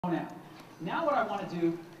app. Now what I want to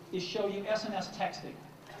do is show you SMS texting.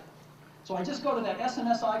 So I just go to that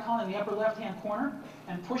SMS icon in the upper left-hand corner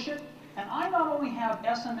and push it, and I not only have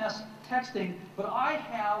SMS texting, but I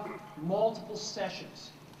have multiple sessions.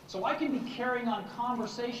 So I can be carrying on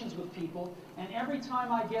conversations with people, and every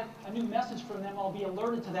time I get a new message from them, I'll be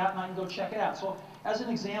alerted to that, and I can go check it out. So as an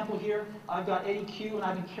example here, I've got Eddie Q, and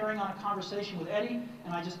I've been carrying on a conversation with Eddie,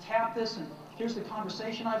 and I just tap this, and here's the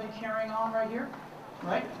conversation I've been carrying on right here.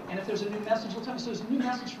 Right? And if there's a new message, we'll tell me. So there's a new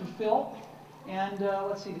message from Phil, and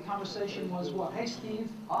let's see, the conversation was what? Hey Steve,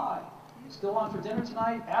 hi. Still on for dinner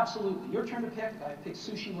tonight? Absolutely. Your turn to pick. I picked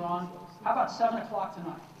sushi Ron. How about 7 o'clock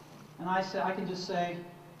tonight? And I can just say,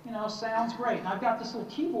 you know, sounds great. And I've got this little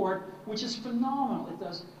keyboard, which is phenomenal. It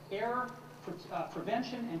does error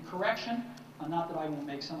prevention and correction. Not that I won't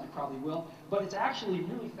make some, I probably will. But it's actually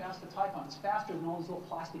really fast to type on. It's faster than all these little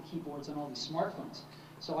plastic keyboards on all these smartphones.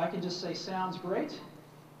 So I can just say, sounds great.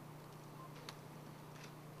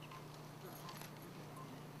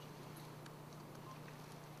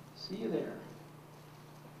 See you there.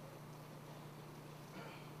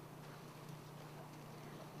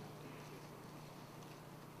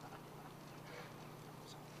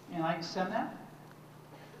 And I can send that.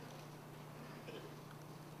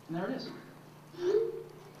 And there it is.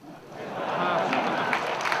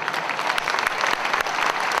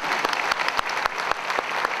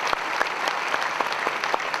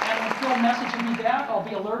 Messaging me back, I'll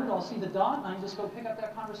be alerted, I'll see the dot, and I can just go pick up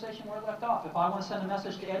that conversation where it left off. If I want to send a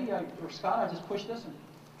message to Eddie or Scott, I just push this and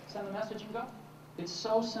send the message and go. It's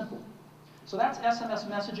so simple. So that's SMS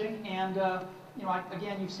messaging, and you know,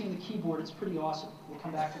 again, you've seen the keyboard, it's pretty awesome. We'll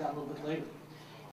come back to that a little bit later.